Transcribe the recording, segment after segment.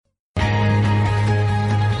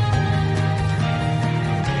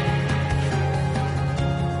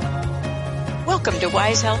Welcome to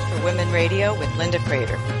Wise Health for Women Radio with Linda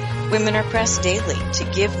Crater. Women are pressed daily to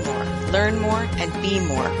give more, learn more, and be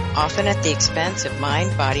more, often at the expense of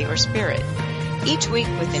mind, body, or spirit. Each week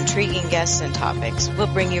with intriguing guests and topics,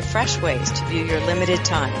 we'll bring you fresh ways to view your limited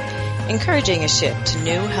time, encouraging a shift to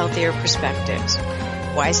new, healthier perspectives.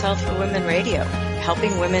 Wise Health for Women Radio,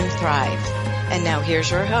 helping women thrive. And now here's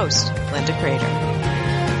your host, Linda Crater.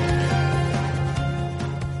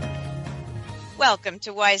 Welcome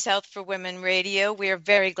to Wise Health for Women Radio. We are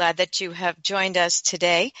very glad that you have joined us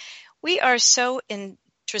today. We are so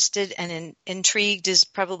interested and intrigued is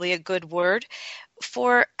probably a good word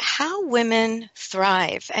for how women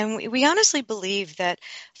thrive. And we honestly believe that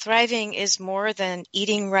thriving is more than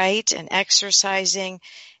eating right and exercising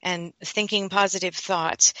and thinking positive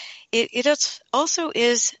thoughts. It also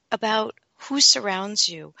is about who surrounds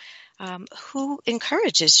you. Who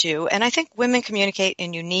encourages you. And I think women communicate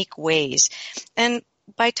in unique ways. And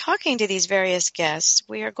by talking to these various guests,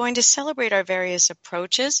 we are going to celebrate our various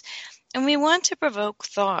approaches, and we want to provoke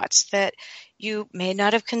thoughts that you may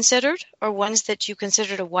not have considered or ones that you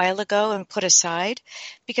considered a while ago and put aside.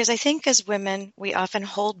 Because I think as women, we often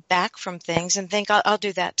hold back from things and think, I'll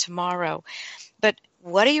do that tomorrow. But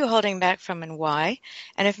what are you holding back from and why?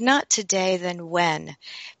 And if not today, then when?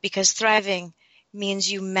 Because thriving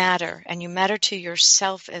means you matter, and you matter to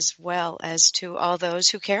yourself as well as to all those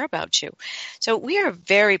who care about you. So we are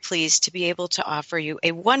very pleased to be able to offer you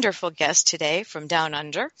a wonderful guest today from Down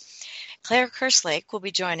Under. Claire Kerslake will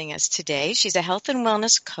be joining us today. She's a health and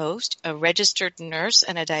wellness coach, a registered nurse,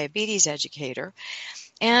 and a diabetes educator.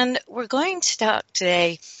 And we're going to talk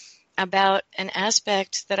today about an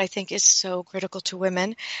aspect that I think is so critical to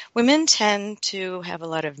women. Women tend to have a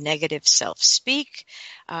lot of negative self-speak.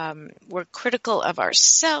 We're critical of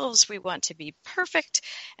ourselves. We want to be perfect.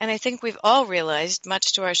 And I think we've all realized,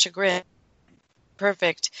 much to our chagrin,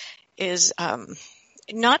 perfect is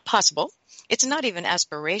not possible. It's not even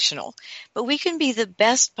aspirational. But we can be the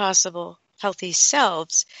best possible healthy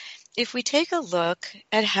selves if we take a look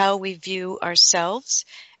at how we view ourselves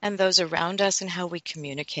and those around us and how we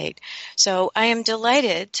communicate. So I am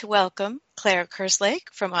delighted to welcome Claire Kerslake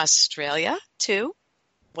from Australia to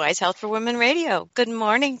Wise Health for Women Radio. Good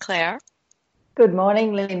morning, Claire. Good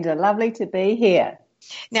morning, Linda. Lovely to be here.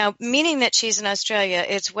 Now, meaning that she's in Australia,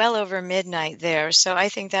 it's well over midnight there, so I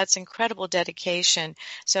think that's incredible dedication.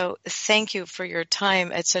 So thank you for your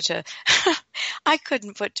time at such a, I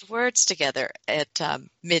couldn't put words together at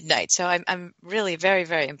midnight, so I'm really very,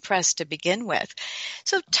 very impressed to begin with.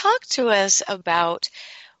 So talk to us about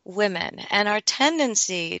women and our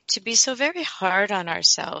tendency to be so very hard on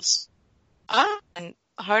ourselves, and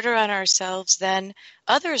harder on ourselves than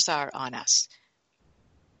others are on us.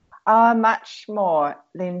 Much more,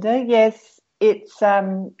 Linda. Yes, it's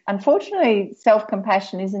unfortunately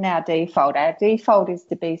self-compassion isn't our default. Our default is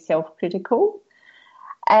to be self-critical,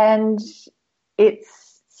 and it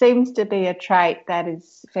seems to be a trait that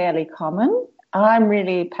is fairly common. I'm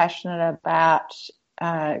really passionate about,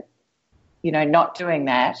 not doing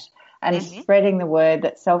that and spreading the word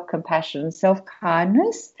that self-compassion,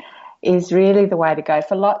 self-kindness is really the way to go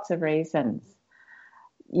for lots of reasons.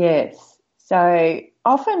 Yes. So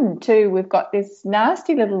often, too, we've got this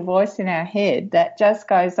nasty little voice in our head that just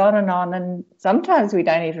goes on, and sometimes we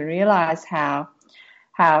don't even realise how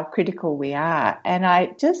critical we are. And I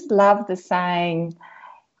just love the saying,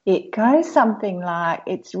 it goes something like,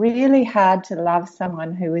 it's really hard to love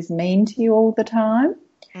someone who is mean to you all the time.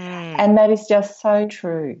 And that is just so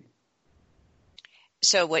true.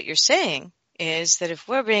 So what you're saying is that if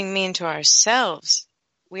we're being mean to ourselves,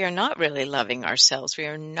 we are not really loving ourselves. We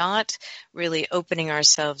are not really opening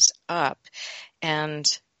ourselves up. And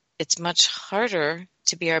it's much harder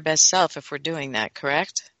to be our best self if we're doing that,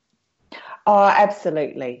 correct? Oh,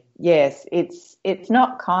 absolutely. Yes, it's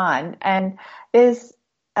not kind. And there's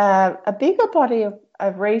a bigger body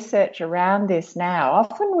of research around this now.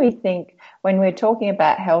 Often we think when we're talking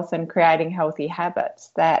about health and creating healthy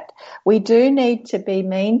habits that we do need to be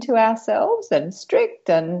mean to ourselves and strict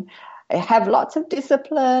and have lots of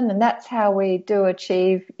discipline, and that's how we do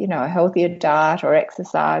achieve, a healthier diet or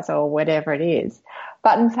exercise or whatever it is.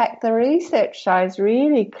 But in fact, the research shows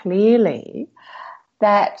really clearly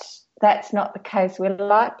that that's not the case. We're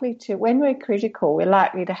likely to, when we're critical, we're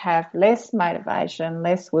likely to have less motivation,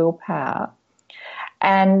 less willpower.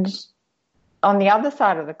 And on the other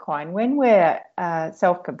side of the coin, when we're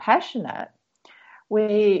self-compassionate,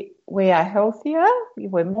 we are healthier,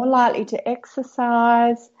 we're more likely to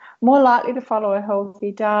exercise, more likely to follow a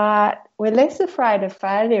healthy diet. We're less afraid of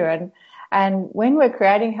failure. And when we're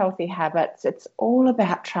creating healthy habits, it's all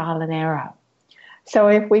about trial and error. So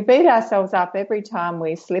if we beat ourselves up every time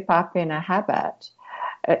we slip up in a habit,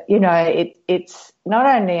 it's not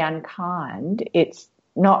only unkind, it's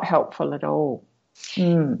not helpful at all.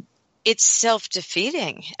 Mm. It's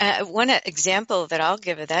self-defeating. One example that I'll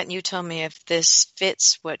give of that, and you tell me if this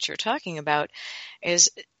fits what you're talking about, is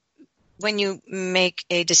when you make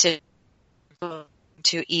a decision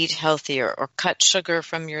to eat healthier or cut sugar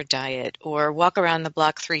from your diet or walk around the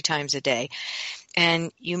block 3 times a day,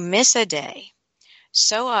 and you miss a day.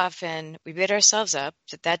 So often we beat ourselves up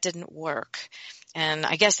that didn't work, and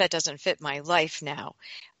I guess that doesn't fit my life now.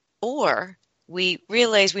 Or we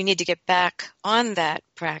realize we need to get back on that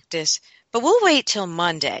practice, but we'll wait till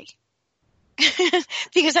Monday.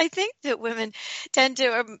 Because I think that women tend to,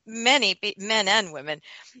 or many men and women,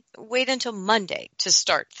 wait until Monday to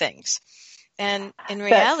start things. And in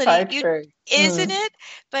reality, isn't it?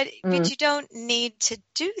 But you don't need to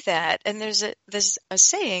do that. And there's a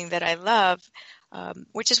saying that I love,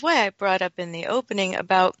 which is why I brought up in the opening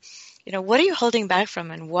about, what are you holding back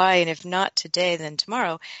from and why? And if not today, then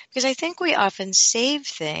tomorrow. Because I think we often save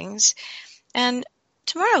things, and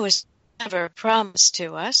tomorrow is never promised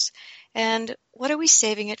to us. And what are we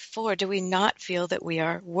saving it for? Do we not feel that we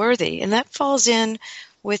are worthy? And that falls in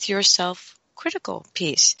with your self-critical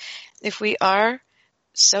piece. If we are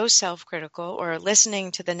so self-critical or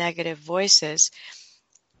listening to the negative voices,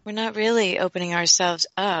 we're not really opening ourselves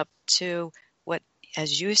up to what,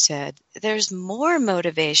 as you said, there's more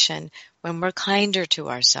motivation when we're kinder to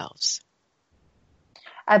ourselves.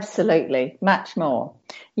 Absolutely, much more.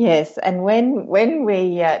 Yes, and when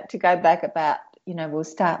we, to go back about, we'll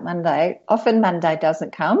start Monday, often Monday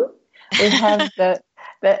doesn't come. We have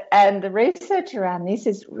and the research around this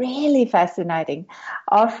is really fascinating.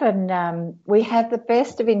 Often we have the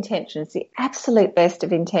best of intentions, the absolute best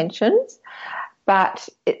of intentions, but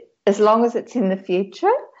as long as it's in the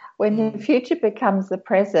future, when the future becomes the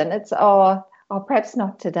present, it's, perhaps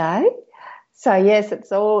not today. So, yes,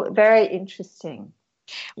 it's all very interesting.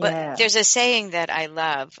 Well, there's a saying that I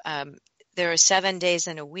love. There are 7 days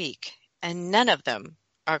in a week, and none of them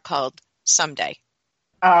are called someday.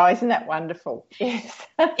 Oh, isn't that wonderful? Yes.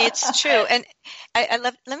 It's true. And I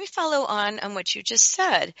love, let me follow on what you just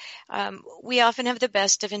said. We often have the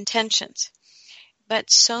best of intentions,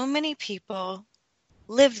 but so many people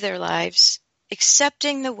live their lives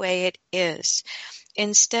accepting the way it is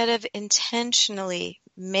instead of intentionally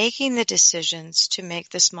making the decisions to make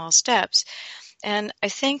the small steps. And I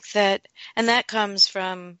think that comes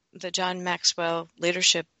from the John Maxwell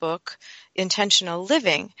leadership book, Intentional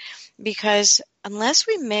Living, because unless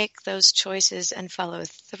we make those choices and follow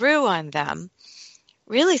through on them,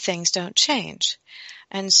 really things don't change.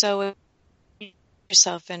 And so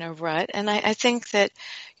yourself in a rut. And I think that,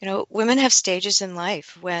 women have stages in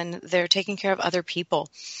life when they're taking care of other people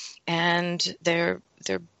and they're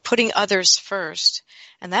putting others first.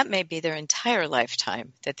 And that may be their entire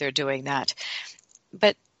lifetime that they're doing that.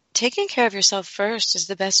 But taking care of yourself first is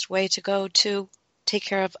the best way to go to take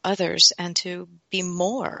care of others and to be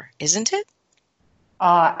more, isn't it?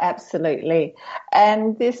 Oh, absolutely.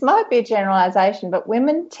 And this might be a generalization, but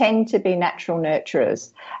women tend to be natural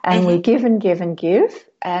nurturers, and we give and give and give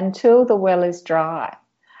until the well is dry.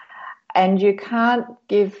 And you can't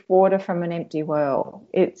give water from an empty well.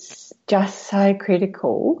 It's just so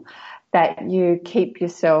critical that you keep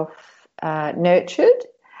yourself nurtured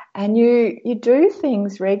and you do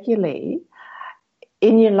things regularly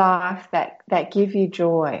in your life that give you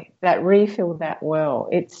joy, that refill that well.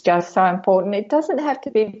 It's just so important. It doesn't have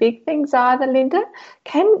to be big things either, Linda.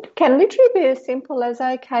 Can literally be as simple as,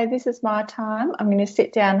 okay, this is my time. I'm going to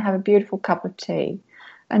sit down and have a beautiful cup of tea.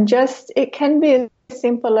 And it can be as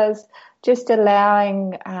simple as just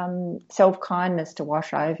allowing self-kindness to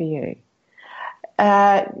wash over you.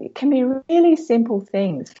 It can be really simple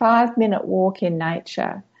things, 5-minute walk in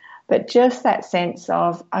nature, but just that sense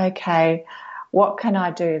of, okay, what can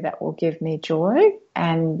I do that will give me joy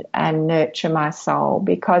and nurture my soul?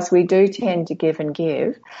 Because we do tend to give and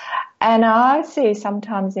give. And I see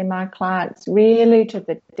sometimes in my clients really to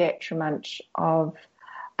the detriment of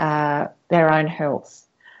their own health.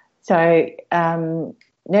 So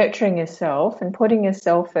nurturing yourself and putting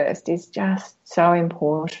yourself first is just so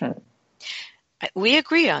important. We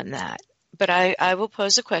agree on that, but I will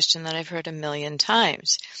pose a question that I've heard a million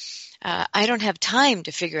times. I don't have time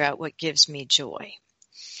to figure out what gives me joy.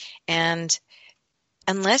 And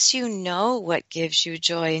unless you know what gives you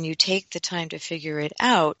joy and you take the time to figure it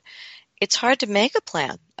out, it's hard to make a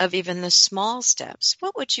plan of even the small steps.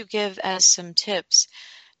 What would you give as some tips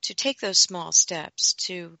to take those small steps,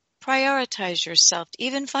 to prioritize yourself, to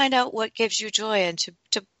even find out what gives you joy and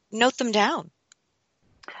to note them down?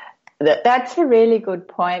 That's a really good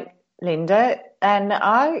point, Linda. And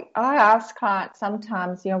I ask clients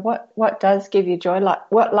sometimes, what does give you joy? Like,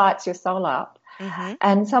 what lights your soul up? Mm-hmm.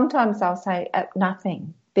 And sometimes they'll say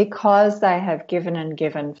nothing, because they have given and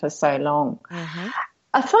given for so long. Mm-hmm.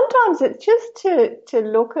 Sometimes it's just to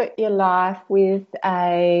look at your life with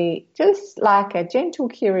just like a gentle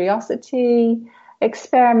curiosity,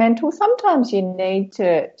 experimental. Sometimes you need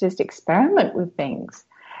to just experiment with things.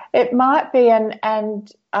 It might be,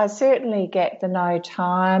 and I certainly get the no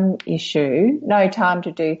time issue, no time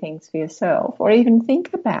to do things for yourself or even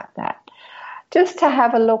think about that. Just to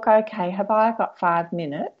have a look, okay, have I got 5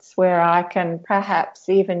 minutes where I can perhaps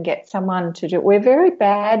even get someone to do it? We're very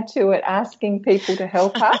bad to it, asking people to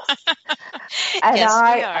help us. And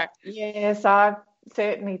yes, we are. Yes, I've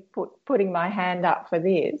certainly putting my hand up for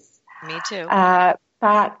this. Me too.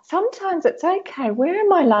 But sometimes it's okay. Where in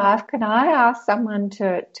my life can I ask someone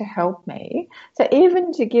to help me? So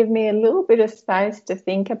even to give me a little bit of space to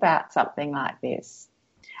think about something like this.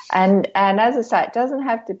 And as I say, it doesn't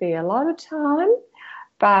have to be a lot of time,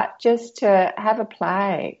 but just to have a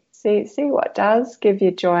play, see what does give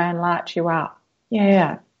you joy and light you up.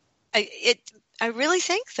 Yeah. I really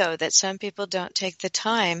think, though, that some people don't take the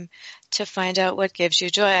time to find out what gives you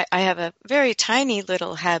joy. I have a very tiny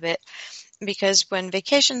little habit, because when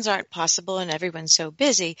vacations aren't possible and everyone's so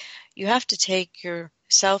busy, you have to take your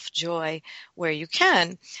self-joy where you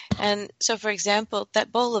can. And so, for example,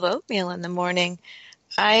 that bowl of oatmeal in the morning,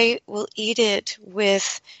 I will eat it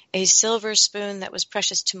with a silver spoon that was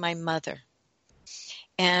precious to my mother.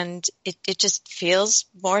 And it just feels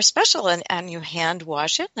more special. And you hand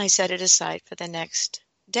wash it, and I set it aside for the next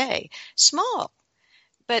day. Small,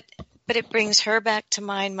 but it brings her back to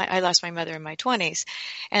mind. I lost my mother in my 20s,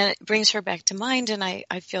 and it brings her back to mind, and I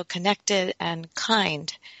feel connected and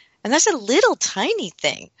kind. And that's a little tiny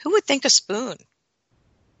thing. Who would think a spoon?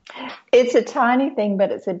 It's a tiny thing,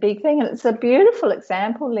 but it's a big thing. And it's a beautiful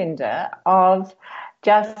example, Linda, of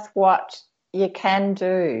just what you can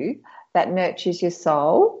do that nurtures your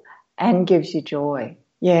soul and gives you joy.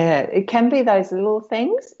 Yeah, it can be those little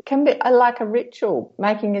things. It can be like a ritual.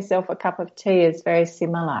 Making yourself a cup of tea is very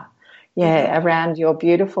similar. Yeah, around your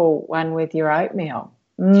beautiful one with your oatmeal.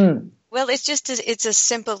 Mm. Well, it's a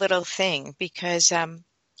simple little thing, because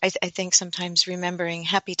I think sometimes remembering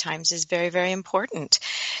happy times is very, very important.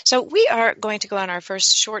 So we are going to go on our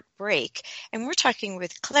first short break, and we're talking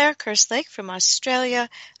with Claire Kerslake from Australia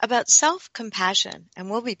about self-compassion, and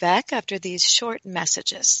we'll be back after these short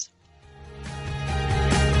messages.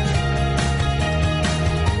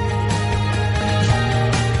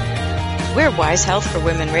 We're Wise Health for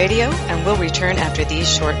Women Radio, and we'll return after these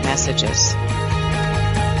short messages.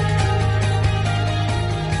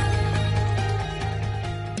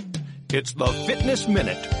 It's the Fitness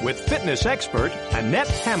Minute with fitness expert Annette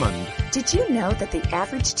Hammond. Did you know that the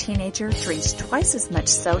average teenager drinks twice as much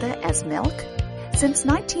soda as milk? Since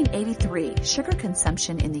 1983, sugar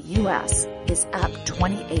consumption in the U.S. is up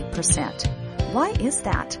 28%. Why is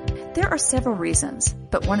that? There are several reasons,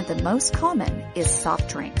 but one of the most common is soft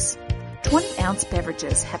drinks. 20-ounce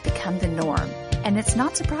beverages have become the norm, and it's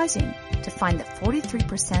not surprising to find that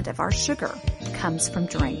 43% of our sugar comes from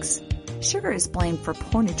drinks. Sugar is blamed for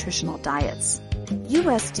poor nutritional diets.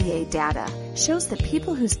 USDA data shows that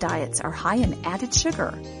people whose diets are high in added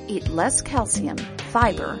sugar eat less calcium,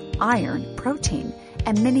 fiber, iron, protein,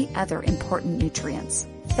 and many other important nutrients.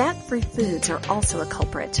 Fat-free foods are also a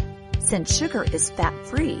culprit. Since sugar is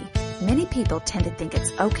fat-free, many people tend to think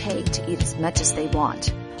it's okay to eat as much as they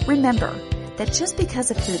want. Remember that just because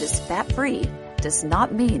a food is fat-free does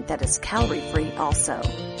not mean that it's calorie-free also.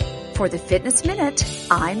 For the Fitness Minute,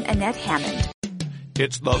 I'm Annette Hammond.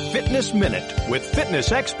 It's the Fitness Minute with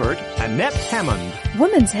fitness expert Annette Hammond.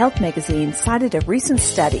 Women's Health magazine cited a recent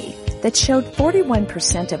study that showed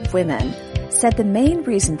 41% of women said the main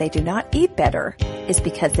reason they do not eat better is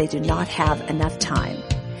because they do not have enough time.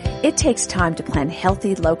 It takes time to plan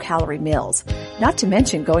healthy, low-calorie meals, not to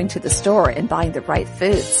mention going to the store and buying the right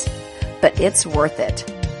foods. But it's worth it.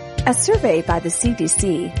 A survey by the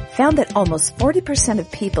CDC found that almost 40%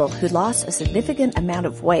 of people who lost a significant amount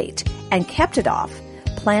of weight and kept it off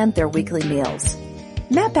planned their weekly meals.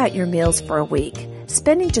 Map out your meals for a week,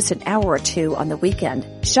 spending just an hour or two on the weekend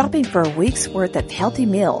shopping for a week's worth of healthy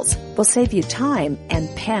meals will save you time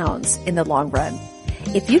and pounds in the long run.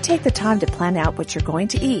 If you take the time to plan out what you're going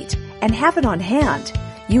to eat and have it on hand,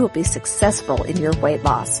 you will be successful in your weight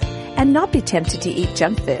loss and not be tempted to eat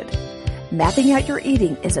junk food. Mapping out your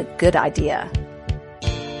eating is a good idea.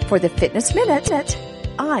 For the Fitness Minute,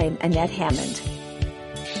 I'm Annette Hammond.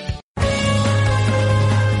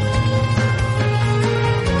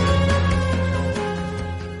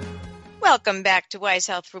 Welcome back to Wise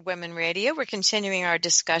Health for Women Radio. We're continuing our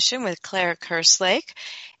discussion with Claire Kerslake.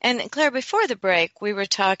 And Claire, before the break, we were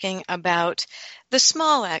talking about the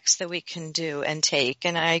small acts that we can do and take.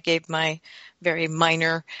 And I gave my very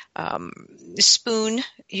minor spoon,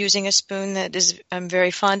 using a spoon that I'm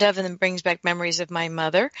very fond of and then brings back memories of my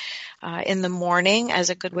mother in the morning as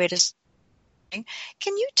a good way to.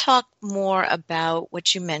 Can you talk more about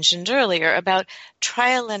what you mentioned earlier about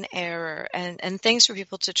trial and error and things for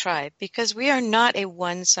people to try? Because we are not a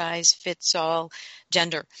one-size-fits-all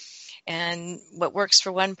gender. And what works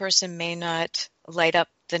for one person may not light up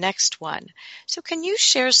the next one. So can you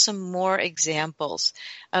share some more examples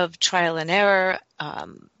of trial and error,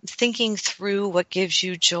 thinking through what gives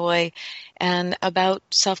you joy, and about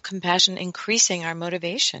self-compassion increasing our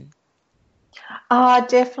motivation?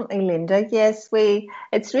 Definitely, Linda. Yes,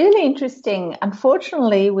 it's really interesting.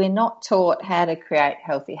 Unfortunately, we're not taught how to create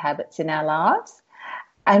healthy habits in our lives.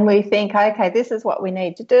 And we think, okay, this is what we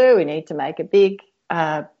need to do. We need to make a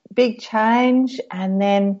big change. And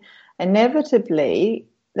then inevitably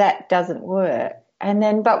that doesn't work.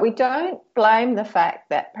 But we don't blame the fact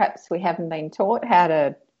that perhaps we haven't been taught how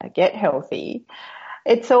to get healthy.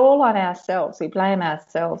 It's all on ourselves. We blame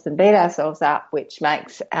ourselves and beat ourselves up, which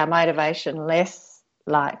makes our motivation less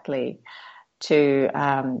likely to,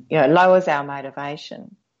 lowers our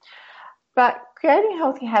motivation. But creating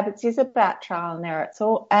healthy habits is about trial and error.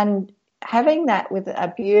 And having that with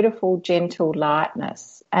a beautiful, gentle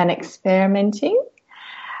lightness and experimenting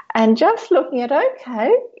and just looking at,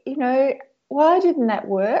 okay, why didn't that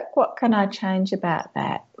work? What can I change about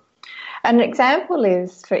that? An example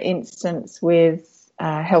is, for instance, with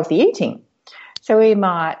healthy eating. So we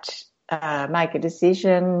might make a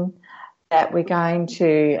decision that we're going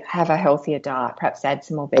to have a healthier diet, perhaps add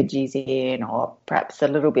some more veggies in, or perhaps a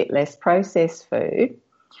little bit less processed food.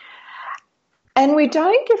 And we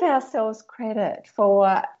don't give ourselves credit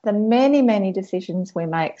for the many, many decisions we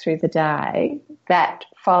make through the day that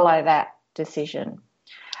follow that decision.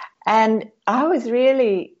 And I was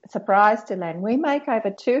really surprised to learn we make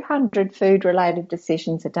over 200 food-related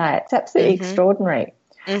decisions a day. It's absolutely extraordinary.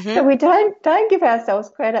 Mm-hmm. So we don't give ourselves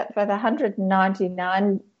credit for the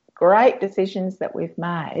 199 great decisions that we've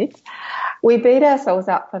made. We beat ourselves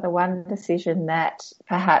up for the one decision that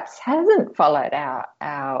perhaps hasn't followed our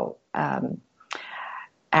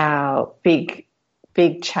big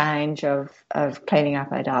change of cleaning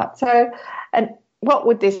up our diet. So, and what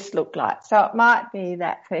would this look like? So it might be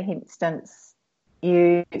that, for instance,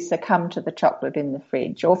 you succumb to the chocolate in the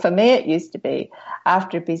fridge. Or for me, it used to be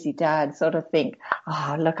after a busy day, I'd sort of think,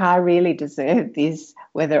 oh, look, I really deserve this,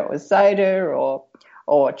 whether it was soda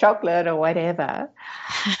or chocolate or whatever.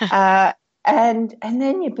 And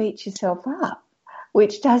then you beat yourself up,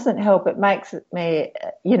 which doesn't help. It makes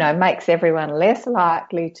everyone less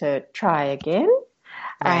likely to try again.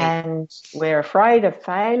 Right. And we're afraid of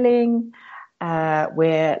failing.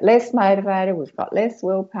 We're less motivated. We've got less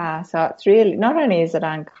willpower. So it's really, not only is it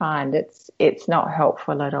unkind, it's not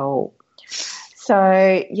helpful at all.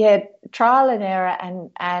 So yeah, trial and error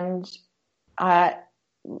and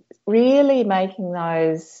really making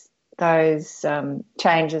those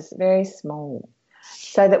changes very small,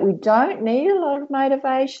 so that we don't need a lot of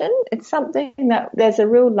motivation. It's something that there's a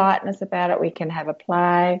real lightness about it. We can have a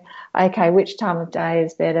play. Okay, which time of day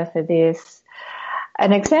is better for this?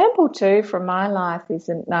 An example too from my life is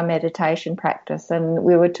my meditation practice, and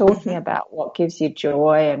we were talking about what gives you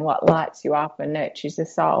joy and what lights you up and nurtures the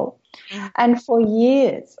soul. And for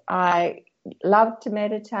years I loved to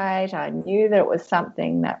meditate. I knew that it was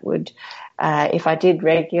something that would, if I did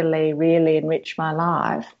regularly, really enrich my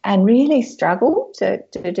life, and really struggled to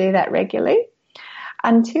do that regularly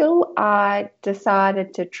until I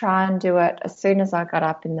decided to try and do it as soon as I got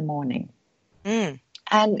up in the morning.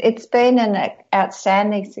 And it's been an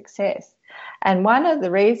outstanding success. And one of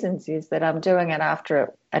the reasons is that I'm doing it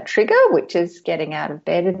after a trigger, which is getting out of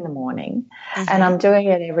bed in the morning, and I'm doing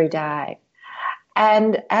it every day.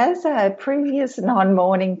 And as a previous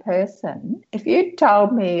non-morning person, if you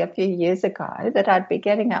told me a few years ago that I'd be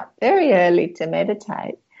getting up very early to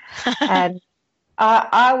meditate, and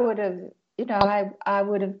I would have, I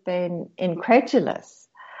would have been incredulous.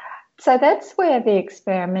 So that's where the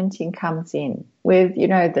experimenting comes in with,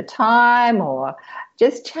 the time or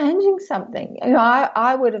just changing something.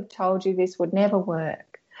 I would have told you this would never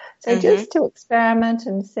work. So just to experiment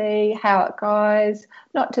and see how it goes,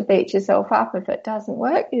 not to beat yourself up if it doesn't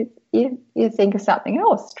work. You think of something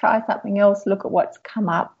else, try something else, look at what's come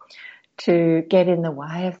up to get in the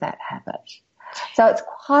way of that habit. So it's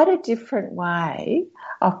quite a different way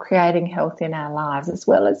of creating health in our lives, as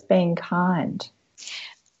well as being kind.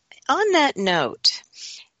 On that note,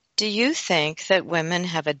 Do you think that women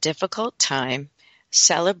have a difficult time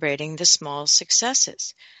celebrating the small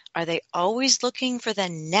successes? Are they always looking for the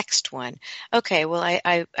next one? Okay, well,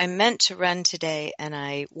 I meant to run today and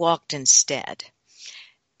I walked instead.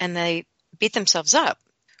 And they beat themselves up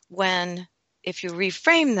when, if you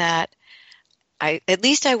reframe that, at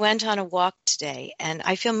least I went on a walk today and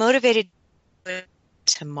I feel motivated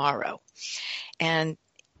tomorrow. And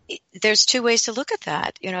there's two ways to look at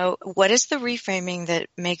that. What is the reframing that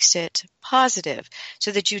makes it positive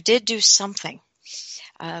so that you did do something?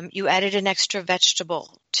 You added an extra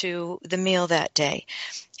vegetable to the meal that day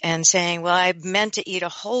and saying, well, I meant to eat a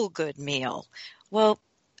whole good meal. Well,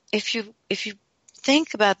 if you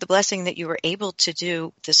think about the blessing that you were able to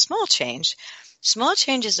do the small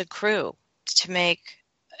changes accrue to make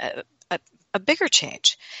a bigger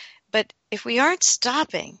change. But if we aren't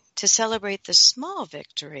stopping to celebrate the small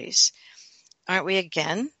victories, aren't we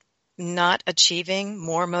again not achieving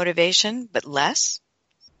more motivation but less?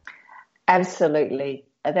 Absolutely.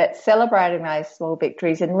 That celebrating those small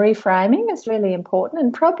victories and reframing is really important.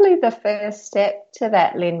 And probably the first step to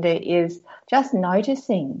that, Linda, is just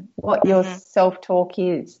noticing what your self-talk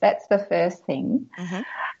is. That's the first thing. Mm-hmm.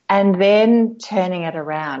 And then turning it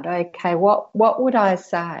around. Okay, what would I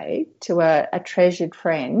say to a treasured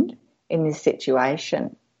friend in this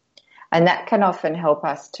situation? And that can often help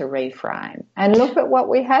us to reframe and look at what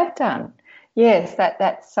we have done. Yes,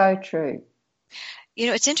 that's so true.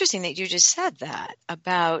 It's interesting that you just said that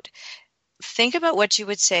about think about what you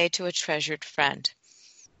would say to a treasured friend.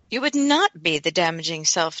 You would not be the damaging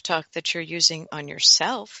self-talk that you're using on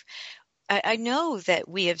yourself. I know that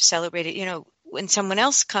we have celebrated, when someone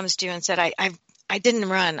else comes to you and said, I didn't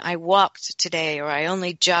run, I walked today, or I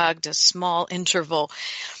only jogged a small interval.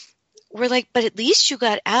 We're like, but at least you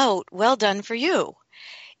got out. Well done for you.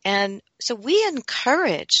 And so we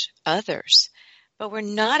encourage others, but we're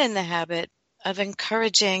not in the habit of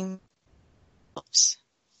encouraging ourselves.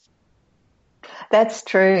 That's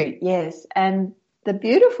true, yes. And the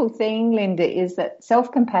beautiful thing, Linda, is that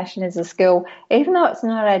self-compassion is a skill, even though it's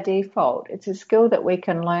not our default, it's a skill that we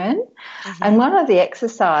can learn. Mm-hmm. And one of the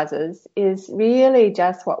exercises is really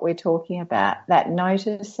just what we're talking about, that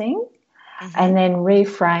noticing and then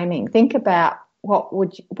reframing. Think about what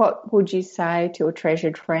would you say to a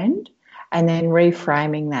treasured friend, and then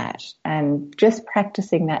reframing that and just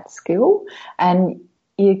practicing that skill. And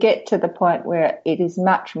you get to the point where it is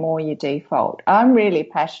much more your default. I'm really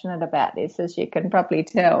passionate about this, as you can probably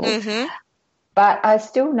tell. Mm-hmm. But I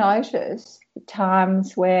still notice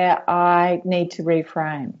times where I need to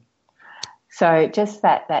reframe. So just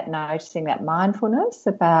that noticing, that mindfulness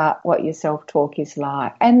about what your self-talk is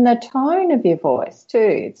like, and the tone of your voice too.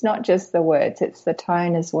 It's not just the words, it's the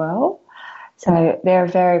tone as well. So they're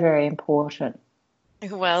very, very important.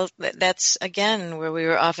 Well, that's, again, where we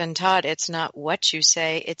were often taught it's not what you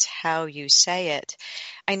say, it's how you say it.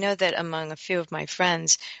 I know that among a few of my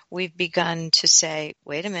friends, we've begun to say,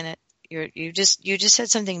 wait a minute, you just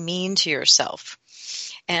said something mean to yourself.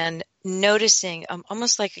 And noticing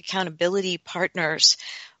almost like accountability partners,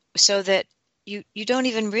 so that you don't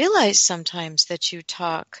even realize sometimes that you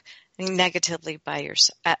talk negatively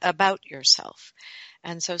about yourself.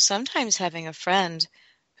 And so sometimes having a friend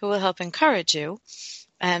who will help encourage you,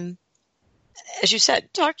 and as you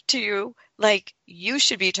said, talk to you like you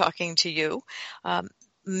should be talking to you,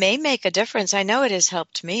 may make a difference. I know it has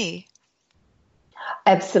helped me.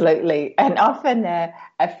 Absolutely. And often a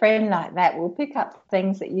friend like that will pick up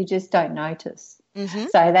things that you just don't notice. Mm-hmm.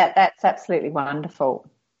 So that's absolutely wonderful.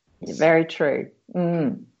 Very true.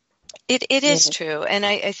 Mm. It is true. And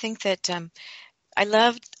I think that I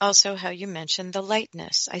loved also how you mentioned the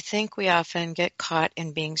lightness. I think we often get caught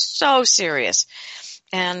in being so serious.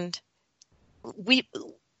 And we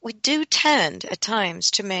do tend at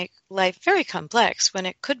times to make life very complex when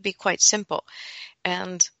it could be quite simple.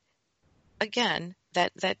 And again,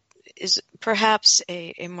 that is perhaps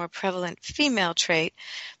a more prevalent female trait,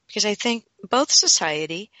 because I think both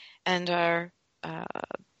society and our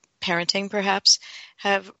parenting perhaps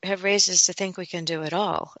have raised us to think we can do it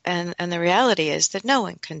all. And the reality is that no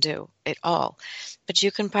one can do it all. But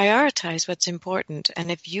you can prioritize what's important. And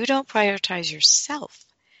if you don't prioritize yourself,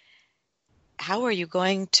 how are you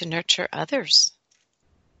going to nurture others?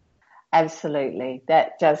 Absolutely.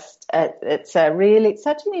 That just, it's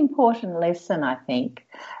such an important lesson, I think,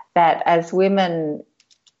 that as women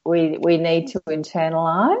we need to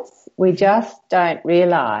internalize. We just don't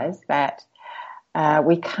realize that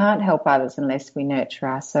we can't help others unless we nurture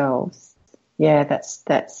ourselves. Yeah,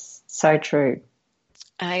 that's so true.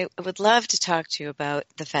 I would love to talk to you about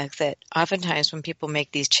the fact that oftentimes when people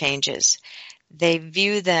make these changes, they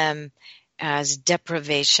view them as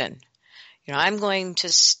deprivation. I'm going to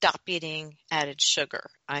stop eating added sugar.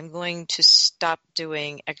 I'm going to stop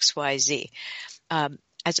doing XYZ.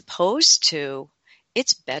 As opposed to,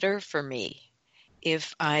 it's better for me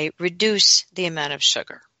if I reduce the amount of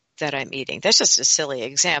sugar that I'm eating. That's just a silly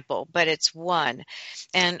example, but it's one.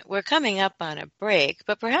 And we're coming up on a break,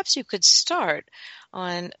 but perhaps you could start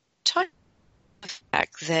on talking about the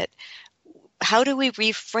fact that how do we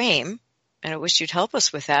reframe, and I wish you'd help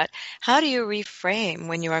us with that, how do you reframe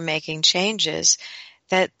when you are making changes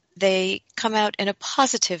that they come out in a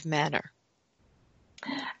positive manner?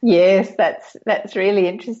 Yes, that's really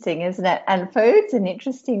interesting, isn't it? And food's an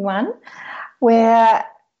interesting one where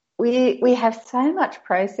we have so much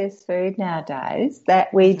processed food nowadays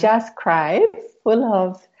that we just crave, full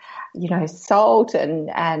of, salt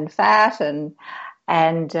and fat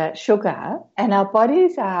and sugar, and our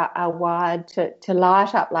bodies are wired to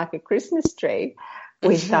light up like a Christmas tree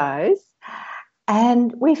with those.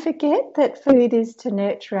 And we forget that food is to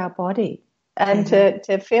nurture our body and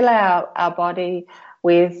to fill our body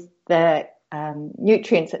with the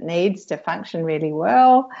nutrients it needs to function really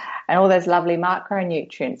well and all those lovely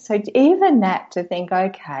micronutrients. So even that, to think,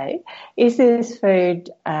 okay, is this food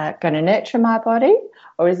going to nurture my body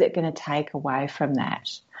or is it going to take away from that?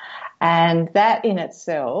 And that in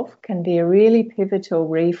itself can be a really pivotal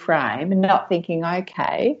reframe, and not thinking,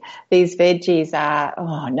 okay, these veggies are,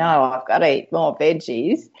 oh no, I've got to eat more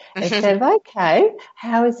veggies. Instead of, okay,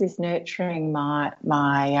 how is this nurturing my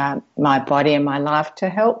body and my life to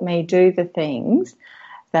help me do the things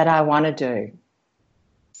that I want to do?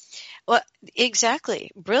 Well, exactly.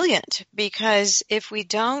 Brilliant. Because if we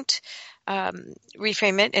don't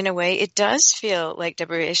reframe it in a way, it does feel like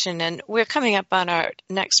deprivation. And we're coming up on our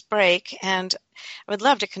next break, and I would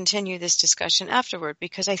love to continue this discussion afterward,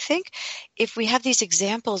 because I think if we have these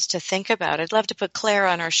examples to think about, I'd love to put Claire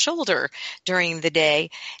on our shoulder during the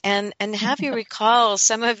day and have you recall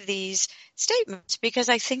some of these statements, because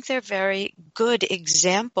I think they're very good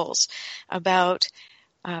examples about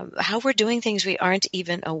how we're doing things we aren't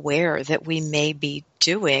even aware that we may be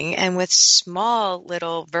doing. And with small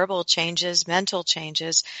little verbal changes, mental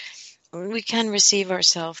changes, we can receive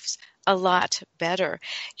ourselves a lot better.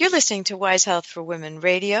 You're listening to Wise Health for Women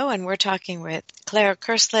Radio, and we're talking with Claire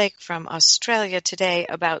Kerslake from Australia today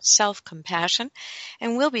about self-compassion.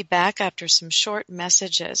 And we'll be back after some short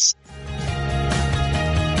messages.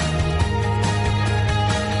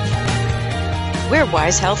 We're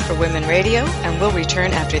Wise Health for Women Radio, and we'll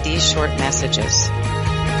return after these short messages.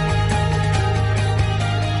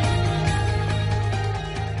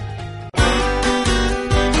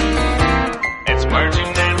 It's words you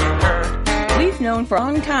never heard. We've known for a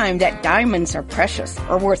long time that diamonds are precious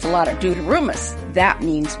or worth a lot of deuterumus. That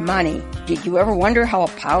means money. Did you ever wonder how a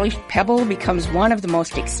polished pebble becomes one of the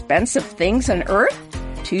most expensive things on earth?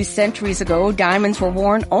 2 centuries ago, diamonds were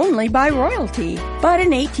worn only by royalty. But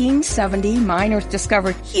in 1870, miners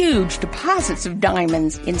discovered huge deposits of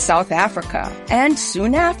diamonds in South Africa. And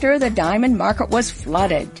soon after, the diamond market was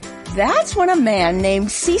flooded. That's when a man named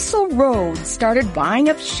Cecil Rhodes started buying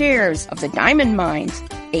up shares of the diamond mines.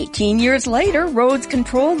 18 years later, Rhodes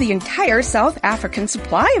controlled the entire South African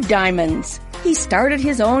supply of diamonds. He started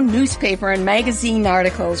his own newspaper and magazine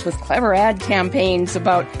articles with clever ad campaigns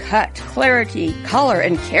about cut, clarity, color,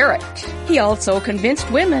 and carat. He also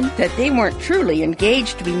convinced women that they weren't truly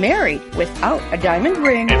engaged to be married without a diamond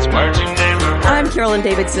ring. It's words you never heard. I'm Carolyn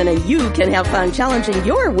Davidson, and you can have fun challenging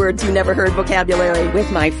your words you never heard vocabulary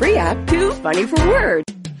with my free app, Too Funny for Words.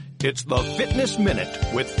 It's the Fitness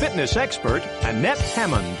Minute with fitness expert Annette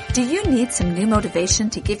Hammond. Do you need some new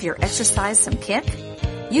motivation to give your exercise some kick?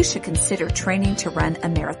 You should consider training to run a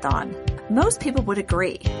marathon. Most people would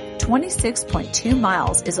agree. 26.2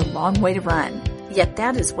 miles is a long way to run. Yet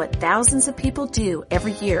that is what thousands of people do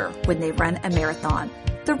every year when they run a marathon.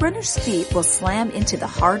 The runner's feet will slam into the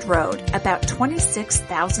hard road about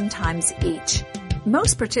 26,000 times each.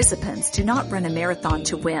 Most participants do not run a marathon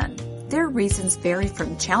to win. Their reasons vary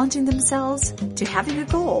from challenging themselves to having a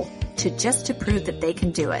goal to just to prove that they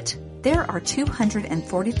can do it. There are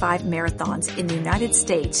 245 marathons in the United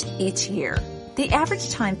States each year. The average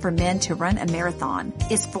time for men to run a marathon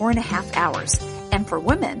is 4.5 hours, and for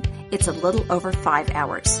women, it's a little over 5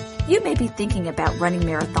 hours. You may be thinking about running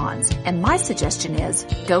marathons, and my suggestion is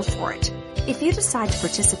go for it. If you decide to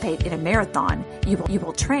participate in a marathon, you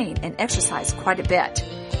will train and exercise quite a bit,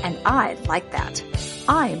 and I like that.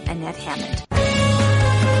 I'm Annette Hammond.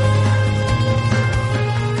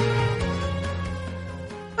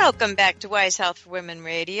 Welcome back to Wise Health for Women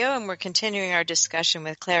Radio, and we're continuing our discussion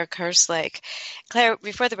with Claire Kerslake. Claire,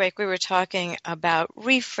 before the break, we were talking about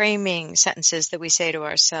reframing sentences that we say to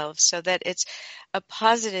ourselves so that it's a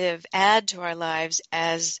positive add to our lives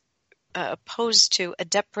as opposed to a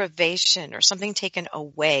deprivation or something taken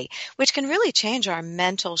away, which can really change our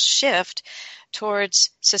mental shift towards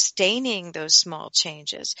sustaining those small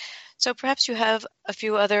changes. So perhaps you have a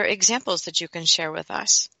few other examples that you can share with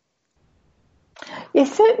us.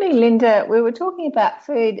 Yes, certainly, Linda. We were talking about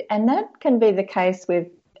food, and that can be the case with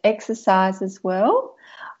exercise as well.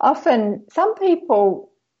 Often, sometimes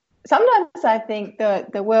I think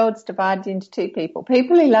the world's divided into two people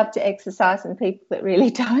who love to exercise and people that really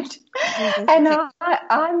don't. And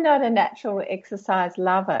I'm not a natural exercise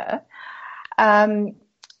lover.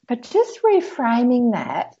 But just reframing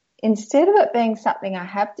that, instead of it being something I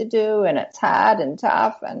have to do and it's hard and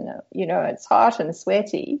tough and, it's hot and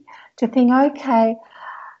sweaty, to think, okay,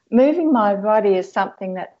 moving my body is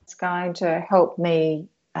something that's going to help me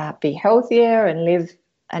be healthier and live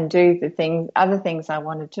and do other things I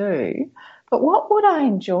want to do. But what would I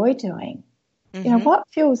enjoy doing? Mm-hmm. What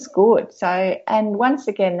feels good? So, and once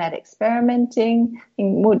again, that experimenting,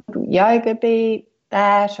 would yoga be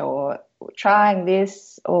that, or trying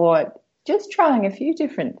this, or just trying a few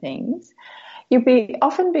different things? You'll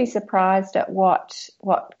often be surprised at what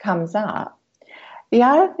comes up. The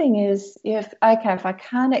other thing is, if I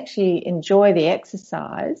can't actually enjoy the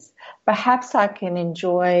exercise, perhaps I can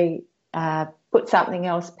enjoy, put something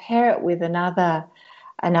else, pair it with another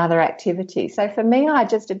activity. So for me, I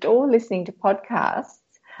just adore listening to podcasts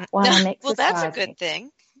while I'm exercising. Well, that's a good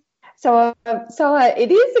thing. So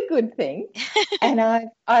it is a good thing, and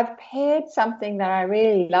I've paired something that I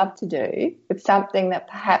really love to do with something that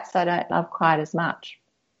perhaps I don't love quite as much.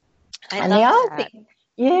 And the other thing,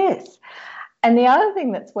 yes. And the other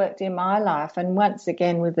thing that's worked in my life, and once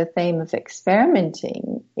again with the theme of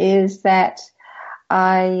experimenting, is that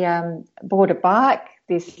I bought a bike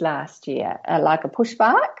this last year, like a push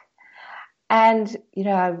bike, and,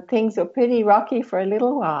 things were pretty rocky for a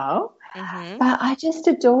little while, but I just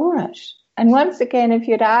adore it. And once again, if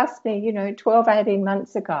you'd asked me, 12, 18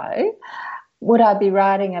 months ago, would I be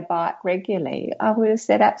riding a bike regularly? I would have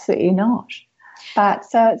said absolutely not. But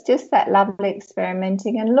so it's just that lovely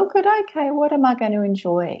experimenting and look at, okay, what am I going to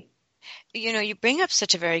enjoy? You bring up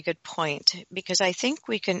such a very good point, because I think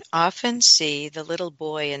we can often see the little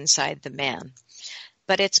boy inside the man,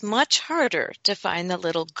 but it's much harder to find the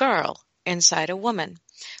little girl inside a woman,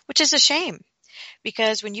 which is a shame,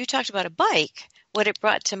 because when you talked about a bike, what it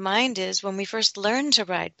brought to mind is when we first learned to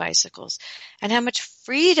ride bicycles and how much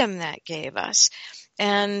freedom that gave us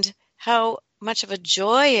and how much of a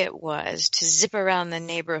joy it was to zip around the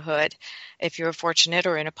neighborhood if you were fortunate,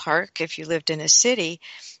 or in a park if you lived in a city.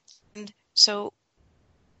 And so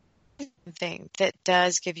thing that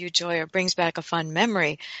does give you joy or brings back a fun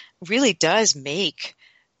memory really does make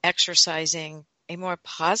exercising a more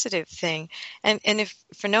positive thing. And if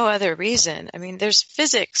for no other reason, there's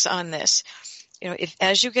physics on this. If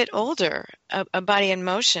as you get older, a body in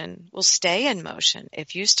motion will stay in motion.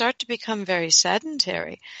 If you start to become very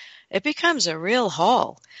sedentary, it becomes a real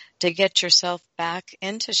haul to get yourself back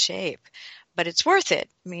into shape. But it's worth it.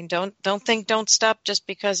 Don't stop just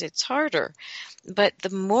because it's harder. But the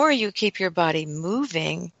more you keep your body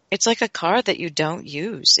moving, it's like a car that you don't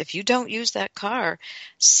use. If you don't use that car,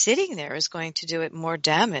 sitting there is going to do it more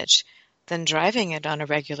damage than driving it on a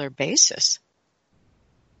regular basis.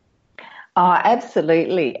 Oh,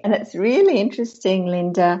 absolutely. And it's really interesting,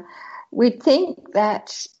 Linda. We think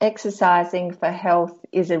that exercising for health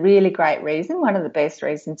is a really great reason, one of the best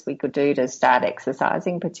reasons we could do to start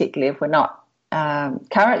exercising, particularly if we're not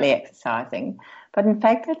currently exercising. But in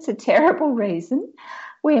fact, that's a terrible reason.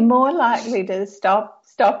 We're more likely to stop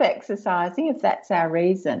exercising if that's our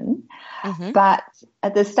reason. Mm-hmm. But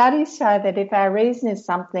the studies show that if our reason is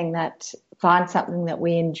something that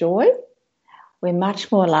we enjoy, we're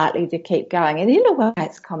much more likely to keep going. And in a way,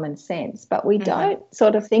 it's common sense, but we don't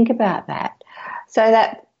sort of think about that. So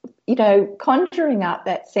that, conjuring up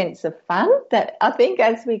that sense of fun that I think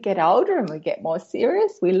as we get older and we get more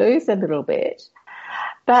serious, we lose a little bit.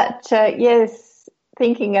 But, yes,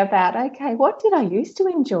 thinking about, okay, what did I used to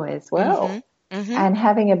enjoy as well? And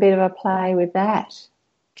having a bit of a play with that.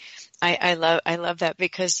 I love that,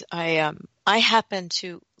 because I happen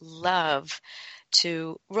to love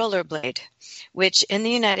to rollerblade, which in the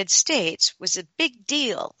United States was a big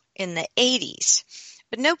deal in the 80s,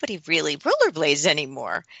 but nobody really rollerblades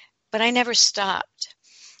anymore. But I never stopped,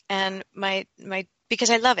 and because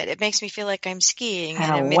I love it. It makes me feel like I'm skiing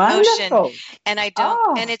and I'm in motion, and I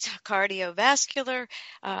don't. And it's cardiovascular,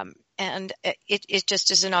 and and it just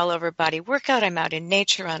is an all-over body workout. I'm out in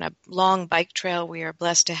nature on a long bike trail we are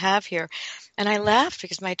blessed to have here. And I laughed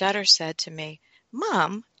because my daughter said to me,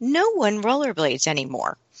 "Mom, no one rollerblades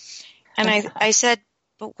anymore." And I said,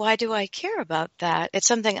 "But why do I care about that? It's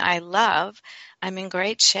something I love. I'm in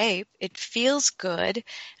great shape. It feels good.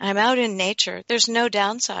 I'm out in nature. There's no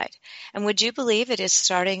downside." And would you believe it is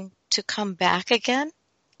starting to come back again?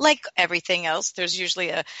 Like everything else, there's usually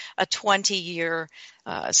a 20-year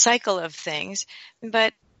cycle of things,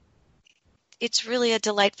 but it's really a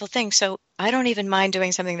delightful thing. So I don't even mind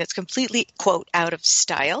doing something that's completely, quote, out of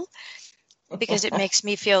style, because it makes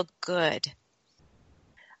me feel good.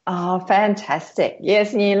 Oh, fantastic.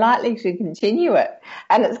 Yes, and you're likely to continue it.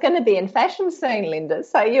 And it's going to be in fashion soon, Linda,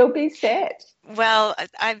 so you'll be set. Well,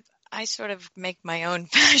 I sort of make my own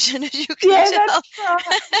fashion, as you can tell.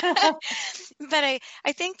 That's right. But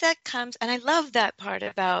I think that comes, and I love that part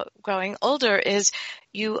about growing older, is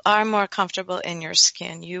you are more comfortable in your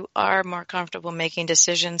skin. You are more comfortable making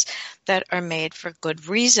decisions that are made for good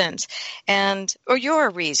reasons, or your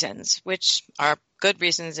reasons, which are good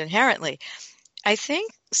reasons inherently. I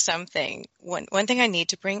think one thing I need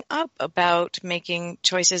to bring up about making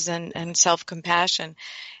choices and self-compassion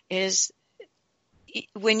is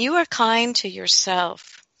when you are kind to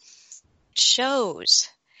yourself, shows.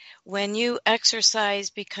 When you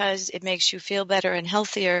exercise because it makes you feel better and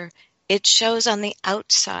healthier, it shows on the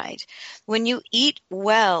outside. When you eat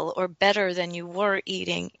well or better than you were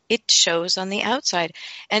eating, it shows on the outside.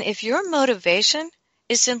 And if your motivation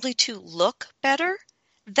is simply to look better,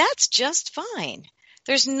 that's just fine.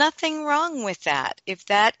 There's nothing wrong with that if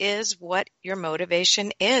that is what your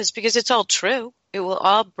motivation is, because it's all true. It will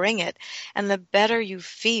all bring it. And the better you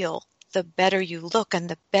feel, the better you look, and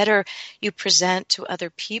the better you present to other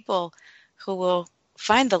people who will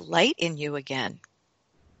find the light in you again.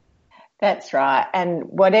 That's right.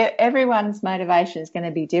 And everyone's motivation is going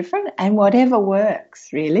to be different, and whatever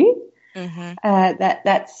works, really. Mm-hmm.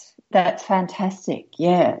 That's fantastic.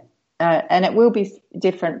 Yeah. And it will be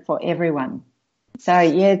different for everyone. So,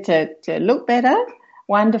 yeah, to look better,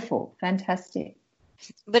 wonderful, fantastic.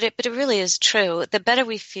 But it really is true. The better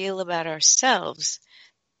we feel about ourselves,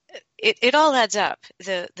 it all adds up.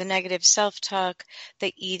 The negative self-talk,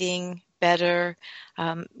 the eating better,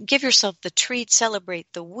 give yourself the treat,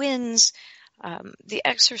 celebrate the wins, the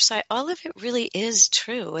exercise, all of it really is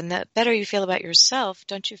true. And the better you feel about yourself,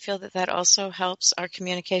 don't you feel that also helps our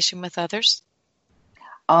communication with others?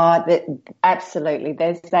 Absolutely.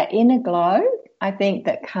 There's that inner glow, I think,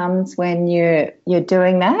 that comes when you're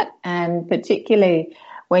doing that, and particularly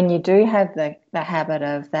when you do have the habit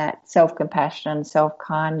of that self-compassion and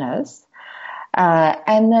self-kindness.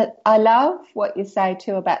 And that I love what you say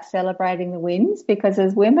too about celebrating the wins, because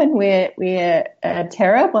as women we're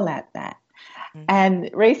terrible at that. Mm-hmm. And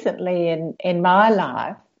recently in my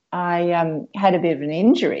life, I had a bit of an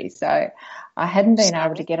injury, so I hadn't been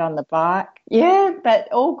able to get on the bike. Yeah,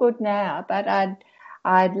 but all good now. But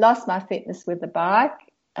I'd lost my fitness with the bike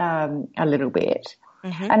a little bit.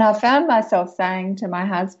 Mm-hmm. And I found myself saying to my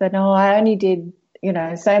husband, I only did,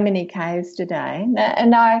 so many Ks today.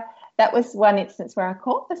 And that was one instance where I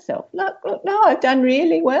caught myself. Look, no, I've done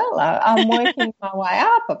really well. I'm working my way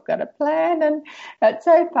up. I've got a plan. And it's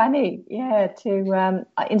so funny, to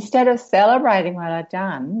instead of celebrating what I'd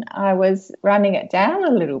done, I was running it down a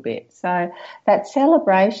little bit. So that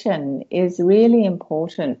celebration is really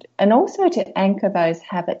important. And also to anchor those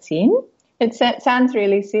habits in. It sounds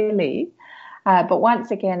really silly, but once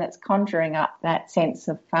again, it's conjuring up that sense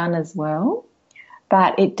of fun as well.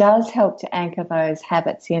 But it does help to anchor those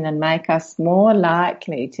habits in and make us more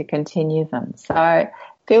likely to continue them. So it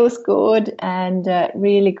feels good and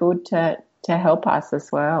really good to help us as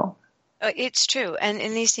well. It's true. And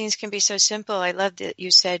these things can be so simple. I love that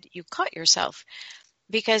you said you caught yourself,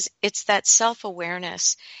 because it's that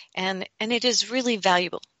self-awareness. And it is really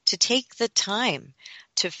valuable to take the time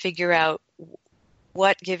to figure out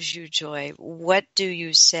what gives you joy, what do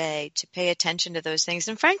you say, to pay attention to those things.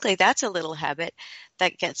 And frankly, that's a little habit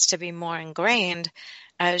that gets to be more ingrained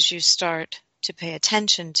as you start to pay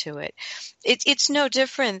attention to it. It's no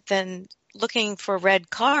different than looking for red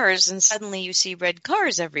cars and suddenly you see red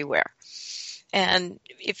cars everywhere. And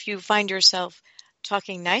if you find yourself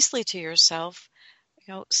talking nicely to yourself,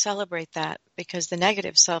 celebrate that, because the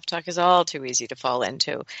negative self-talk is all too easy to fall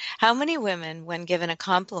into. How many women, when given a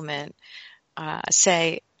compliment,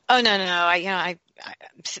 say, "Oh, no, I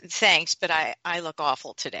thanks, but I look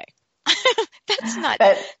awful today."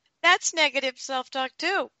 That's negative self-talk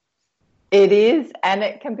too. It is, and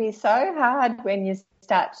it can be so hard when you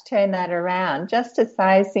start to turn that around, just to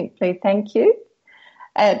say simply thank you.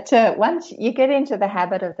 Once you get into the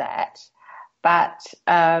habit of that, but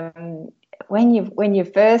when you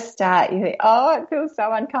first start, you think, oh, it feels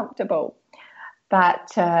so uncomfortable,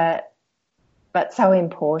 but so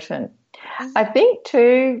important. I think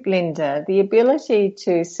too, Linda, the ability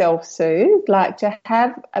to self-soothe, like to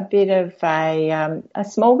have a bit of a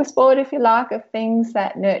smorgasbord, if you like, of things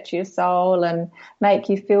that nurture your soul and make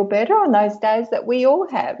you feel better on those days that we all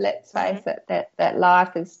have. Let's face it, that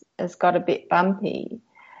life has got a bit bumpy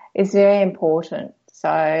is very important.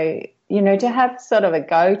 So, to have sort of a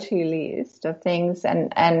go-to list of things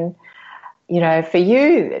and for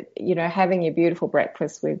you, having your beautiful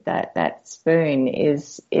breakfast with that spoon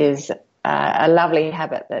is a lovely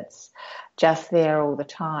habit that's just there all the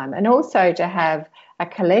time. And also to have a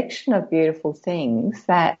collection of beautiful things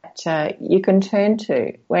that you can turn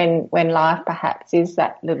to when life perhaps is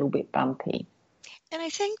that little bit bumpy. And I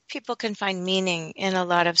think people can find meaning in a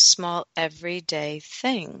lot of small everyday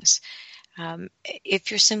things.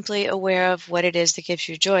 If you're simply aware of what it is that gives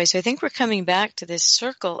you joy. So I think we're coming back to this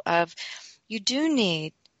circle of you do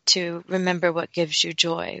need to remember what gives you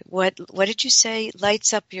joy. What did you say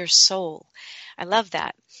lights up your soul? I love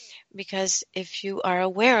that, because if you are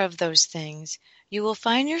aware of those things, you will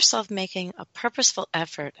find yourself making a purposeful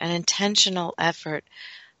effort, an intentional effort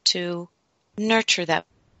to nurture that.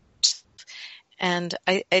 And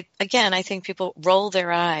I think people roll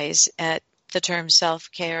their eyes at the term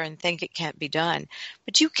self-care and think it can't be done.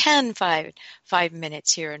 But you can five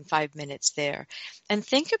minutes here and 5 minutes there. And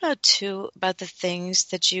think about the things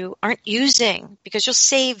that you aren't using, because you'll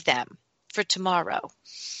save them for tomorrow.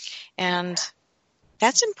 And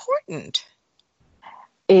that's important.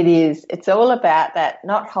 It is. It's all about that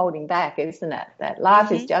not holding back, isn't it? That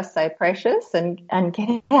life is just so precious, and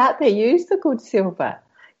get out there, use the good silver.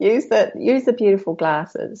 Use the beautiful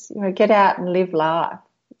glasses. Get out and live life.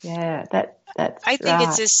 Yeah, that's I think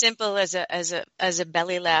it's as simple as a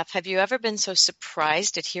belly laugh. Have you ever been so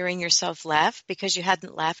surprised at hearing yourself laugh because you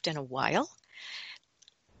hadn't laughed in a while?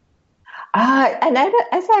 And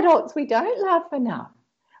as adults, we don't laugh enough.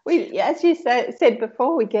 We, as you said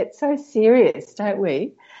before, we get so serious, don't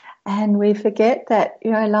we? And we forget that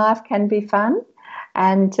life can be fun,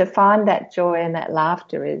 and to find that joy and that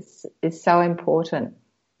laughter is so important.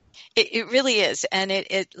 It really is, and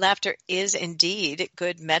laughter is indeed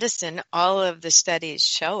good medicine. All of the studies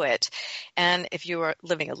show it. And if you are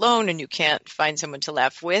living alone and you can't find someone to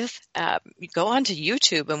laugh with, you go onto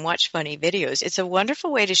YouTube and watch funny videos. It's a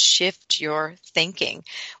wonderful way to shift your thinking.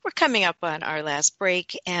 We're coming up on our last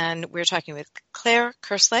break, and we're talking with Claire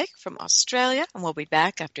Kerslake from Australia, and we'll be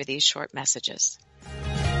back after these short messages.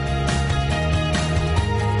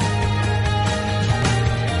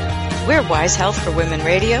 We're Wise Health for Women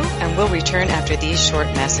Radio, and we'll return after these short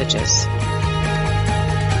messages.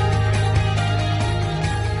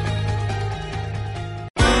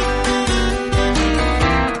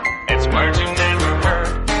 It's words you never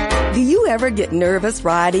heard. Do you ever get nervous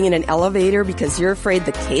riding in an elevator because you're afraid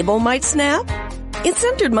the cable might snap? It's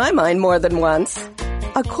entered my mind more than once.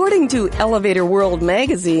 According to Elevator World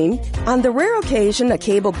magazine, on the rare occasion a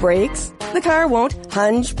cable breaks, the car won't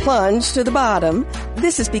plunge to the bottom.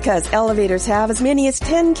 This is because elevators have as many as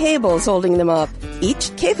 10 cables holding them up,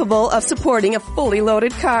 each capable of supporting a fully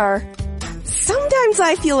loaded car. Sometimes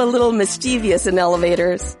I feel a little mischievous in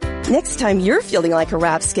elevators. Next time you're feeling like a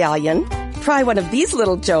rapscallion, try one of these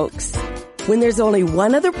little jokes. When there's only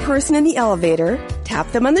one other person in the elevator,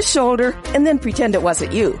 tap them on the shoulder and then pretend it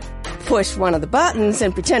wasn't you. Push one of the buttons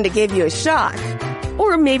and pretend it gave you a shock.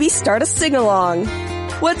 Or maybe start a sing-along.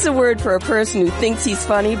 What's a word for a person who thinks he's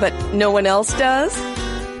funny but no one else does?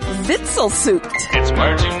 Witzelsucht. It's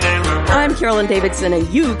words you never heard. I'm Carolyn Davidson, and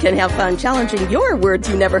you can have fun challenging your words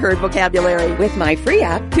you never heard vocabulary with my free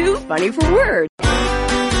app, Too Funny for Words.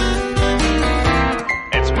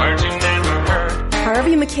 It's words you never heard.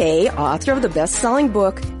 Harvey Mackay, author of the best-selling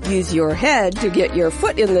book, Use Your Head to Get Your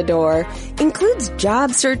Foot in the Door, includes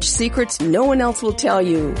job search secrets no one else will tell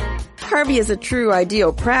you. Harvey is a true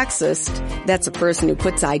ideopraxist. That's a person who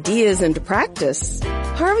puts ideas into practice.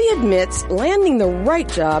 Harvey admits landing the right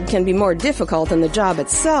job can be more difficult than the job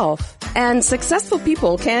itself. And successful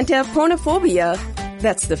people can't have phonophobia.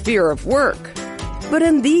 That's the fear of work. But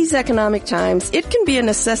in these economic times, it can be a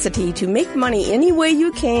necessity to make money any way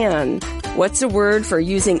you can. What's a word for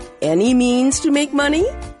using any means to make money?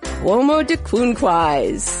 Quomo de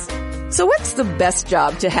quunquais. So what's the best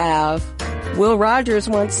job to have? Will Rogers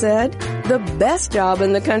once said, the best job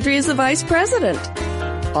in the country is the vice president.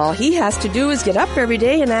 All he has to do is get up every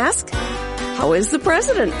day and ask, how is the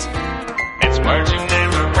president? It's words you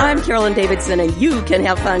never heard. I'm Carolyn Davidson, and you can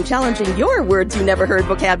have fun challenging your words you never heard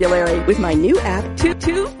vocabulary with my new app,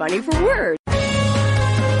 Too Funny for Words.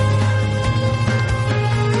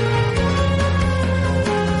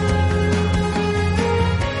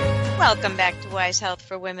 Welcome back to Wise Health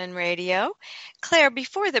for Women Radio. Claire,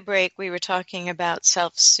 before the break, we were talking about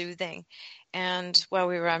self-soothing. And while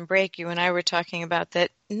we were on break, you and I were talking about that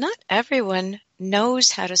not everyone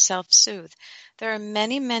knows how to self-soothe. There are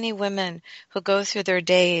many, many women who go through their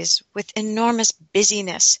days with enormous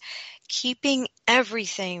busyness, keeping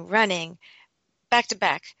everything running back to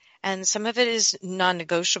back. And some of it is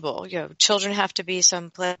non-negotiable. You know, children have to be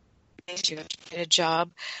someplace, you have to get a job,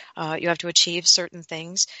 you have to achieve certain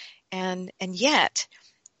things. And yet,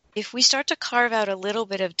 if we start to carve out a little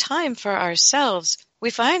bit of time for ourselves, we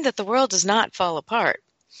find that the world does not fall apart.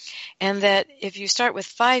 And that if you start with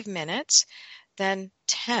 5 minutes, then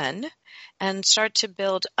 10, and start to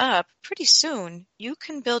build up, pretty soon you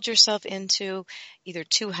can build yourself into either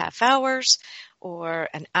 2 half hours or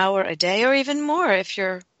an hour a day or even more if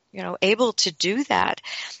you're, able to do that.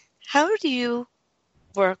 How do you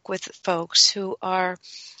work with folks who are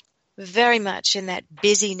very much in that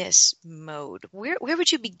busyness mode? Where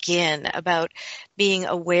would you begin about being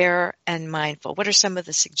aware and mindful? What are some of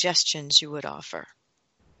the suggestions you would offer?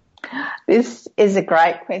 This is a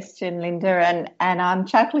great question, Linda, and I'm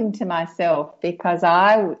chuckling to myself because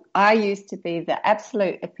I used to be the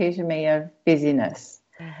absolute epitome of busyness.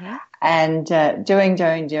 Mm-hmm. And doing,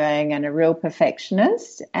 and a real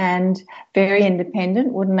perfectionist and very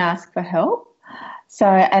independent, wouldn't ask for help. So,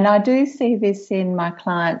 and I do see this in my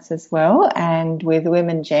clients as well and with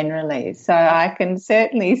women generally. So I can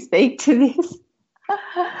certainly speak to this.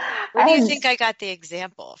 Where do you think I got the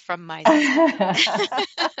example from my I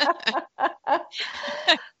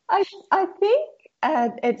think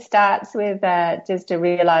it starts with just a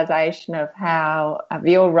realization of how of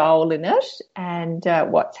your role in it and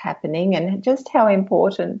what's happening and just how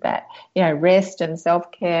important that, rest and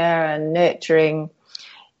self-care and nurturing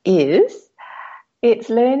is. It's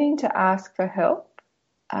learning to ask for help.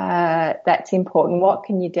 That's important. What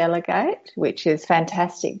can you delegate, which is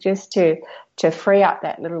fantastic, just to free up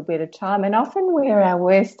that little bit of time. And often we're our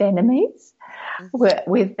worst enemies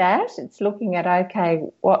with that. It's looking at, okay,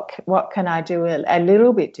 what can I do a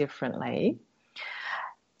little bit differently?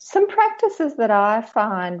 Some practices that I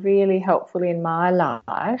find really helpful in my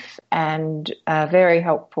life and very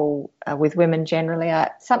helpful with women generally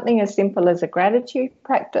are something as simple as a gratitude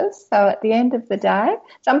practice. So at the end of the day,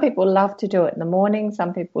 some people love to do it in the morning,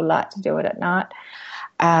 some people like to do it at night.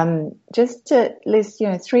 Just to list,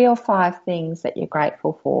 3 or 5 things that you're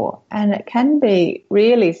grateful for. And it can be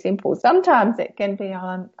really simple. Sometimes it can be,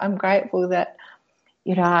 I'm grateful that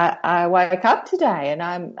I woke up today and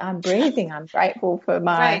I'm breathing. I'm grateful for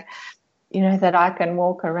my, that I can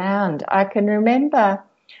walk around. I can remember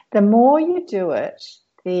the more you do it,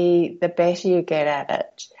 the better you get at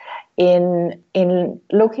it in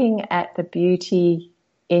looking at the beauty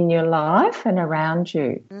in your life and around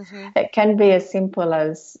you. Mm-hmm. It can be as simple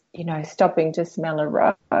as, stopping to smell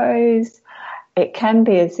a rose. It can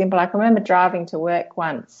be as simple. I can remember driving to work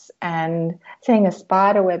once and seeing a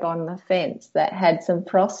spider web on the fence that had some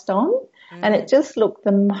frost on, and it just looked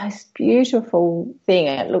the most beautiful thing.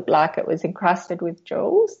 It looked like it was encrusted with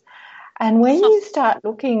jewels. And when you start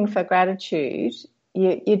looking for gratitude,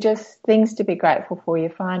 you just things to be grateful for. You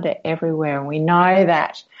find it everywhere, and we know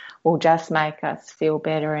that will just make us feel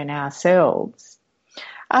better in ourselves.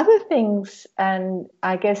 Other things, and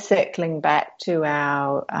I guess circling back to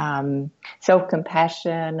our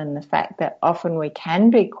self-compassion and the fact that often we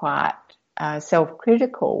can be quite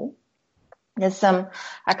self-critical, there's a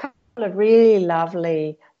couple of really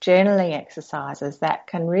lovely journaling exercises that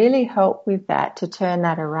can really help with that, to turn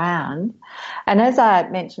that around. And as I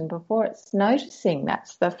mentioned before, it's noticing,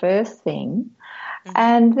 that's the first thing. Mm-hmm.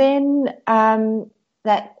 And then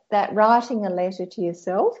that writing a letter to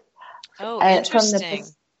yourself. Oh, interesting.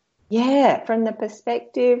 From the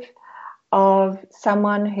perspective of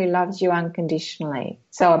someone who loves you unconditionally.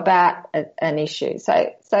 So about an issue.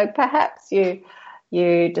 So perhaps you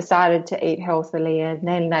decided to eat healthily and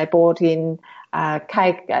then they brought in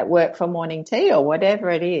cake at work for morning tea or whatever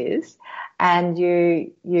it is, and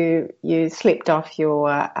you slipped off your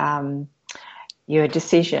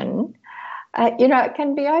decision. It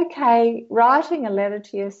can be okay writing a letter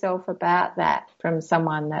to yourself about that from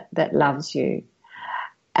someone that loves you.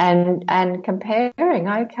 And comparing,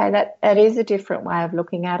 okay, that is a different way of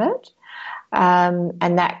looking at it, and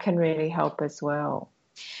that can really help as well.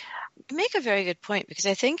 You make a very good point, because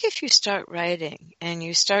I think if you start writing and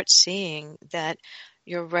you start seeing that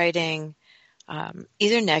you're writing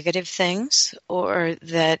either negative things or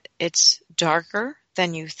that it's darker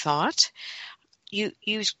than you thought, you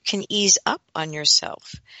can ease up on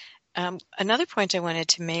yourself. Another point I wanted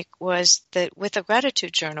to make was that with a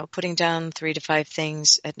gratitude journal, putting down 3 to 5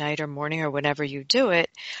 things at night or morning or whenever you do it,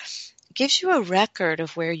 gives you a record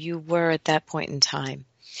of where you were at that point in time.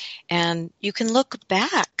 And you can look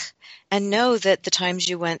back and know that the times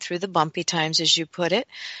you went through, the bumpy times as you put it,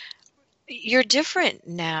 you're different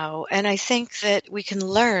now. And I think that we can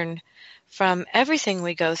learn from everything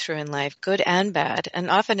we go through in life, good and bad. And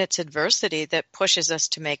often it's adversity that pushes us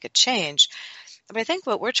to make a change. But I think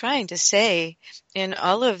what we're trying to say in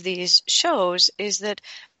all of these shows is that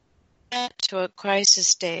to a crisis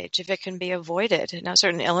stage, if it can be avoided. Now,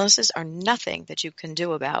 certain illnesses are nothing that you can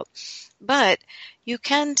do about, but you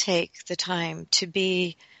can take the time to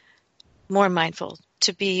be more mindful,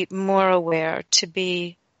 to be more aware, to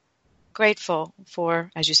be grateful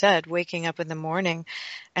for, as you said, waking up in the morning.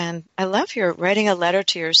 And I love your writing a letter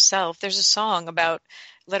to yourself. There's a song about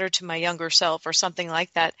letter to my younger self or something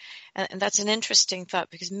like that. And that's an interesting thought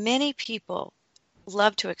because many people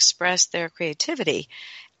love to express their creativity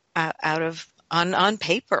on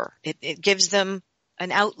paper. It gives them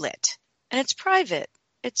an outlet, and it's private.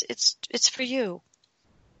 It's for you.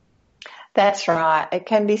 That's right. It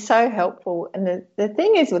can be so helpful. And the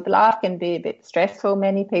thing is with life can be a bit stressful.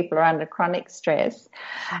 Many people are under chronic stress.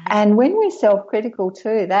 Mm-hmm. And when we're self-critical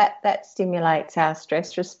too, that stimulates our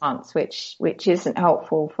stress response, which isn't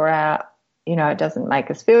helpful for our, it doesn't make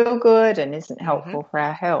us feel good and isn't helpful for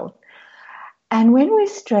our health. And when we're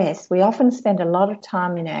stressed, we often spend a lot of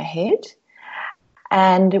time in our head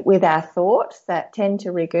and with our thoughts that tend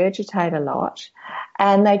to regurgitate a lot,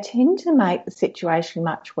 and they tend to make the situation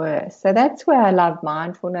much worse. So that's where I love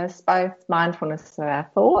mindfulness, both mindfulness of our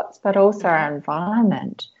thoughts but also our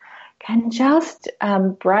environment can just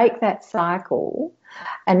break that cycle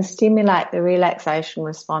and stimulate the relaxation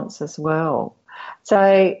response as well.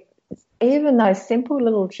 So even those simple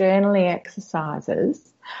little journaling exercises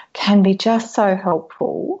can be just so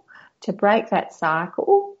helpful to break that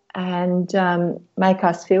cycle and make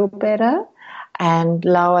us feel better and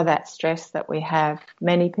lower that stress that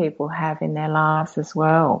many people have in their lives as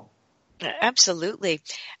well. Absolutely.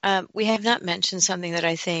 We have not mentioned something that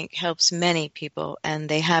I think helps many people, and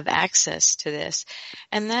they have access to this,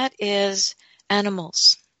 and that is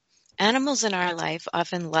animals. Animals in our life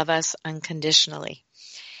often love us unconditionally,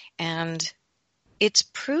 and it's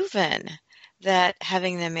proven that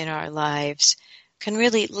having them in our lives can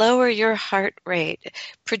really lower your heart rate,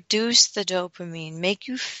 produce the dopamine, make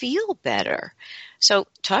you feel better. So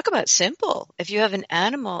talk about simple. If you have an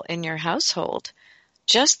animal in your household,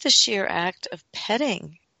 just the sheer act of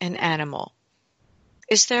petting an animal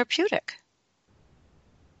is therapeutic.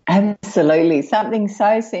 Absolutely. Something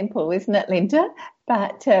so simple, isn't it, Linda?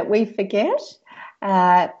 But we forget,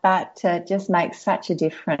 but just makes such a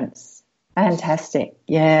difference. Fantastic.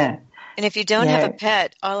 Yeah. And if you don't have a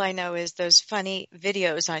pet, all I know is those funny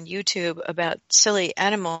videos on YouTube about silly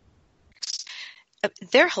animals.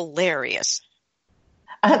 They're hilarious.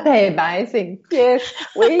 Aren't they amazing? Yes.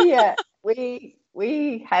 We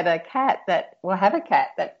had a cat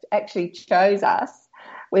that actually chose us.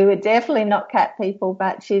 We were definitely not cat people,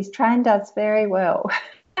 but she's trained us very well.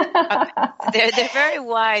 They're very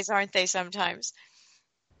wise, aren't they, sometimes?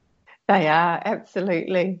 They are,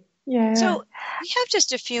 absolutely. Yeah. So we have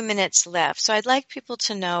just a few minutes left. So I'd like people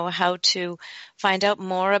to know how to find out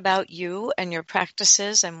more about you and your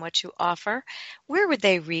practices and what you offer. Where would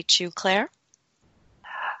they reach you, Claire?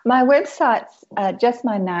 My website's just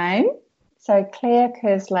my name, so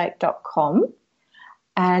clairekerslake.com.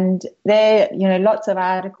 And there, lots of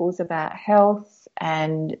articles about health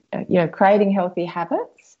and, creating healthy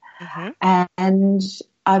habits. Mm-hmm. And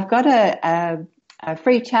I've got a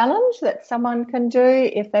free challenge that someone can do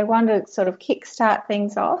if they want to sort of kickstart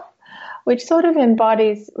things off, which sort of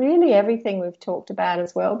embodies really everything we've talked about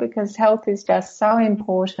as well, because health is just so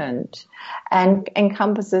important and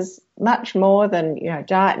encompasses much more than,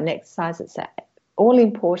 diet and exercise. It's an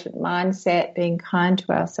all-important mindset, being kind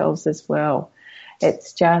to ourselves as well.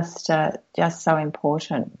 It's just so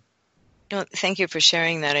important. Well, thank you for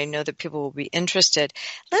sharing that. I know that people will be interested.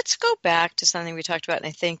 Let's go back to something we talked about in,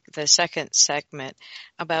 I think, the second segment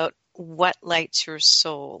about what lights your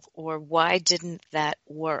soul, or why didn't that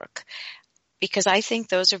work? Because I think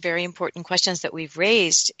those are very important questions that we've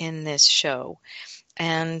raised in this show.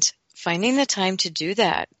 And finding the time to do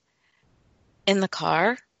that in the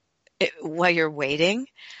car while you're waiting,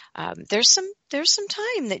 there's some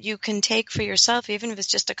time that you can take for yourself, even if it's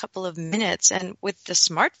just a couple of minutes. And with the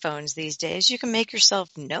smartphones these days, you can make yourself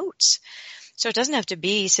notes. So it doesn't have to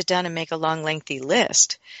be sit down and make a long, lengthy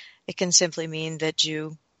list. It can simply mean that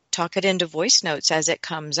you talk it into voice notes as it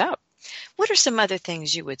comes up. What are some other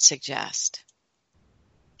things you would suggest?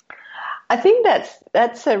 I think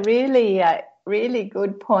that's a really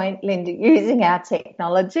good point, Linda, using our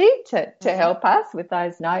technology to help us with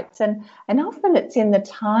those notes. And often it's in the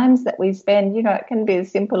times that we spend, it can be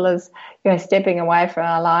as simple as, stepping away from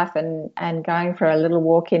our life and going for a little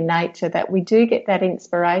walk in nature, that we do get that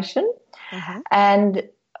inspiration. Mm-hmm. And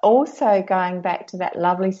also going back to that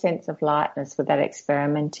lovely sense of lightness with that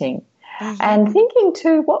experimenting. Mm-hmm. And thinking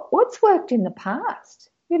too, what's worked in the past?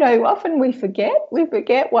 Often we forget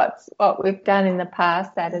what we've done in the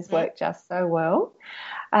past that has worked just so well.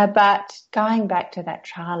 But going back to that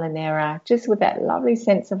trial and error, just with that lovely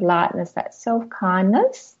sense of lightness, that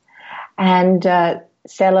self-kindness, and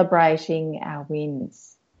celebrating our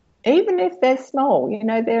wins, even if they're small,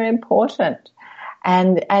 they're important,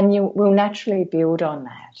 and you will naturally build on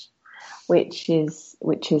that, which is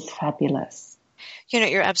fabulous.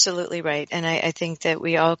 You're absolutely right, and I think that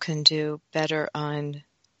we all can do better on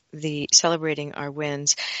the celebrating our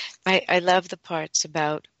wins. I love the parts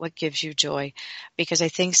about what gives you joy, because I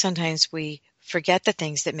think sometimes we forget the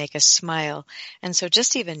things that make us smile. And so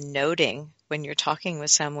just even noting when you're talking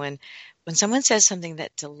with someone, when someone says something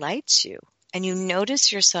that delights you and you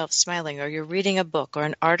notice yourself smiling, or you're reading a book or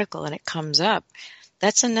an article and it comes up,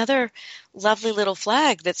 that's another lovely little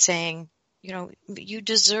flag that's saying, you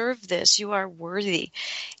deserve this, you are worthy.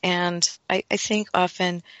 And I think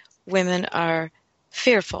often women are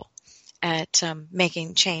fearful at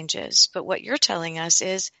making changes. But what you're telling us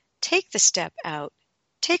is take the step out,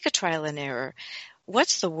 take a trial and error.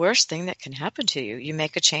 What's the worst thing that can happen to you? You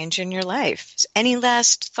make a change in your life. Any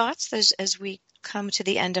last thoughts as we come to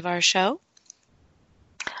the end of our show?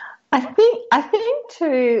 I think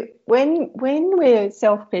too, when we're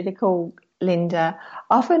self-critical, Linda,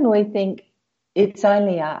 often we think it's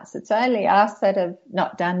only us. It's only us that have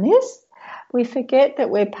not done this. We forget that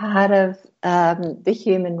we're part of the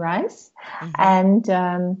human race, and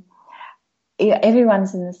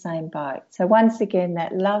everyone's in the same boat. So once again,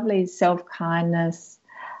 that lovely self-kindness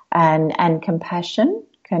and compassion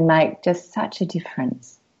can make just such a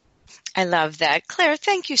difference. I love that. Claire,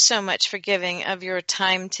 thank you so much for giving of your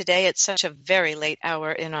time today. It's such a very late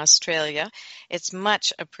hour in Australia. It's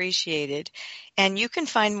much appreciated. And you can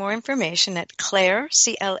find more information at Claire,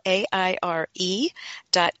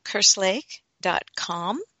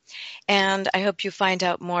 CLAIRE.Kerslake.com. And I hope you find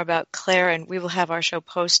out more about Claire, and we will have our show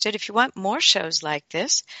posted. If you want more shows like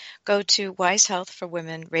this, go to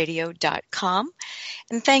wisehealthforwomenradio.com.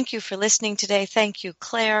 And thank you for listening today. Thank you,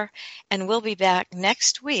 Claire. And we'll be back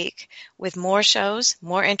next week with more shows,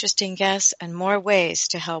 more interesting guests, and more ways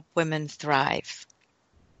to help women thrive.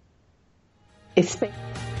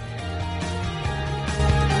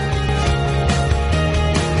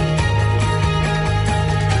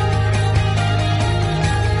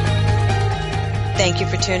 Thank you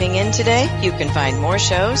for tuning in today. You can find more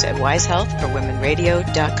shows at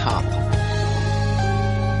wisehealthforwomenradio.com.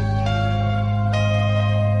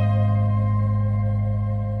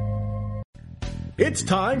 It's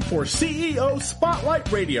time for CEO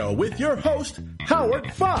Spotlight Radio with your host,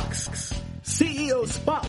 Howard Fox. CEO Spotlight